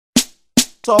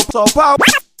So power,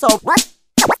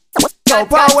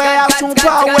 son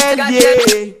power,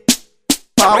 yeah.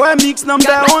 Power mix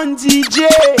number 1 DJ.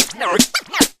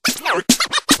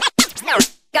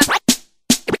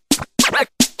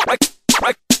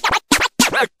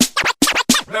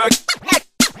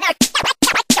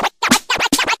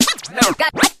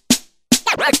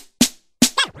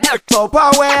 So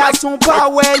power, son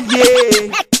power,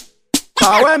 yeah.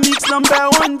 Power mix number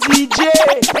 1 DJ.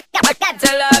 Got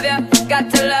to love you, got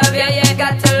to love you, yeah,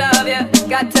 got to love you,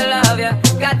 got to love you,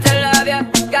 got to love you,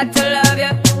 got to love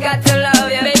you, got to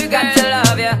love you, baby, got to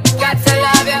love you, got to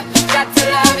love you, got to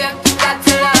love you, got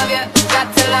to love you, got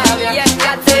to love you, yeah,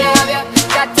 got to love you,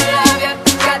 got to love you,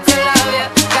 got to love you,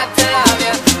 got to love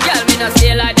you. Girl, me no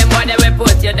stay like them boy, they will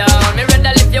put you down. Me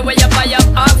rather lift you way up high up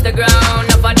off the ground.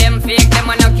 Enough of them fake, them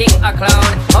a no king or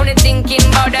clown. Only thinking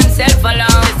about themself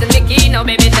alone. Listen me key now,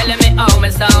 baby, telling me how me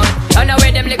sound. Run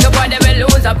away them little boy, they will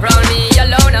lose up round me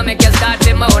alone. I make you start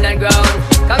to moan and groan.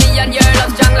 Come me and your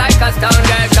love strong like a stone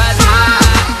girl, cause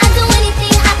I do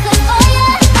anything I could for you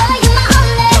my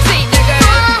only. See the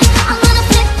girl. I'm gonna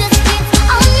flip the script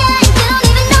on ya, and you don't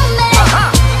even know me.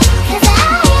 Cause I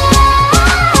don't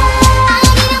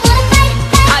even wanna fight.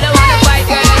 I don't wanna fight,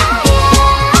 girl.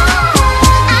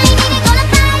 I ain't even gonna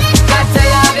fight it. Got to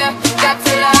love you, got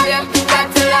to love you, got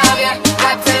to love you,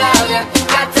 got to love you,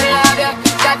 got to love you,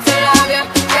 got to love you,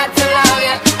 got to love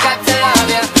you, got to love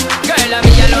you. Girl, I'm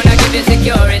me alone, I give you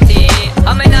security. I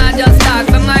may not just talk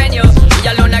for mind you. Me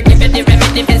alone, I give you the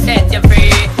remedy to set you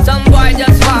free. Some boy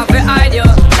just want to hide you.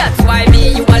 That's why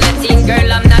me, you are letting.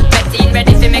 Girl, I'm not betting.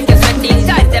 Ready to make you sweating.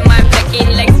 Ties them I'm checking,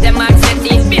 legs them I'm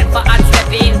setting. Built for hot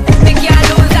stepping. Think you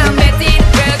lose, I'm betting.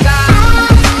 Girl, come.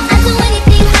 I do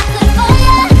anything I could for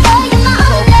you my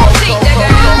only. See the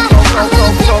girl. I'm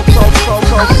gonna flip the script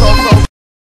on ya.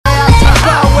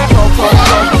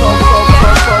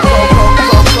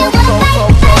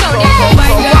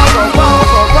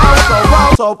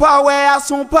 So power,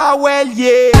 son power,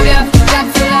 yeah. Got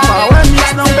to love you, Power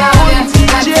mix number 1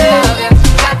 DJ.